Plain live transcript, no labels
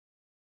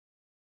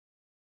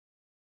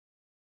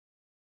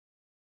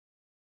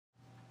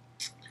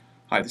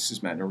Hi, this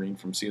is Matt Noreen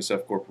from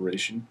CSF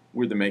Corporation.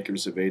 We're the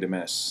makers of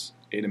SMS.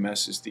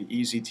 SMS is the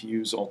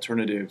easy-to-use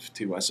alternative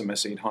to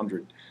SMS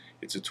 800.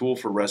 It's a tool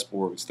for rest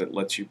boards that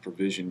lets you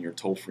provision your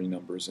toll-free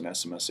numbers in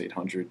SMS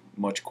 800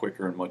 much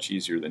quicker and much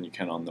easier than you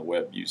can on the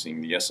web using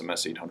the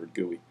SMS 800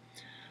 GUI.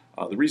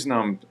 The reason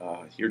I'm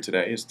here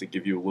today is to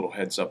give you a little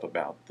heads up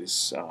about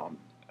this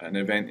an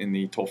event in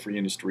the toll-free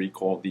industry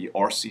called the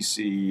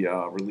RCC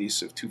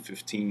release of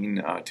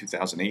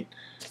 2/15/2008.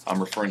 I'm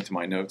referring to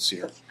my notes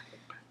here.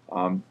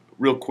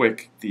 Real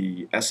quick,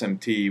 the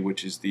SMT,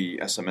 which is the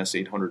SMS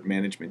 800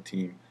 management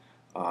team,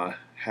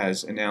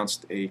 has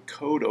announced a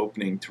code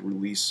opening to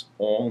release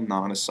all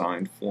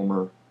non-assigned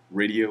former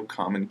Radio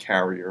Common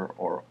Carrier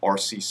or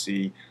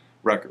RCC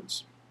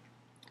records.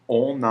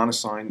 All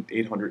non-assigned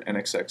 800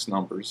 NXX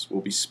numbers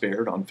will be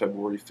spared on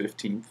February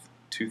 15th,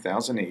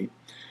 2008,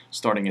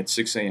 starting at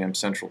 6 a.m.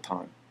 Central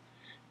Time.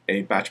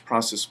 A batch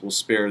process will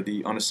spare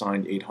the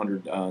unassigned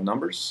 800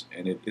 numbers,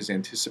 and it is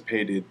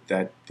anticipated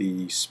that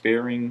the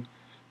sparing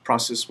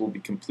process will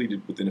be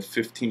completed within a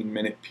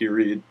 15-minute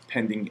period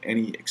pending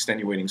any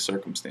extenuating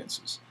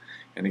circumstances.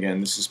 And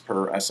again, this is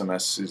per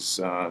SMS's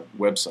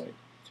website.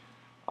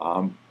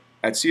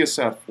 At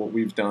CSF, what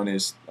we've done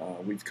is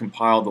we've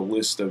compiled a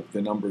list of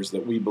the numbers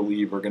that we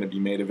believe are going to be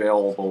made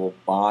available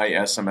by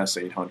SMS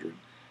 800.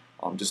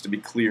 Just to be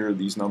clear,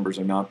 these numbers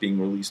are not being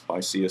released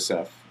by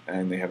CSF,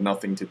 and they have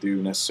nothing to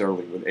do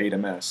necessarily with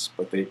 8MS,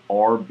 but they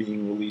are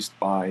being released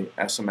by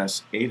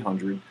SMS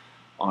 800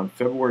 on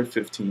February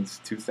 15th,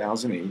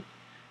 2008,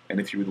 and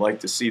if you would like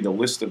to see the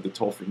list of the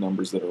toll-free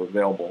numbers that are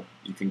available,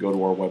 you can go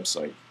to our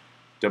website,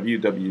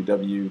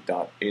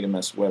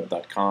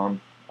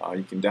 www.8msweb.com.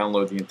 You can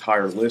download the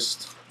entire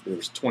list.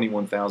 There's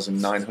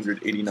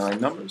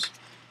 21,989 numbers,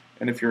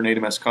 and if you're an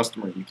 8MS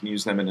customer, you can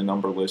use them in a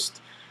number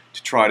list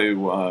to try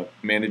to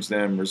manage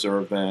them,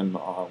 reserve them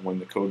when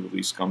the code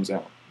release comes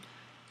out.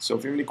 So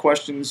if you have any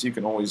questions, you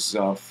can always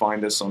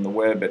find us on the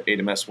web at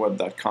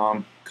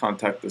 8msweb.com.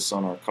 Contact us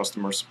on our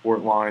customer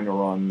support line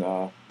or on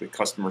the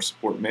customer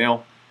support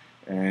mail,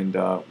 and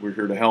we're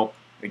here to help.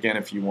 Again,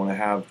 if you want to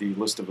have the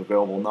list of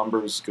available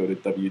numbers, go to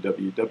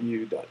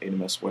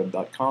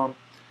www.8msweb.com,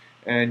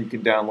 and you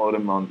can download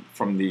them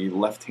from the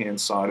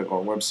left-hand side of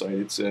our website.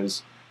 It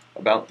says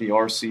about the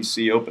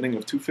RCC opening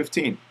of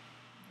 2/15.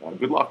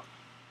 Good luck.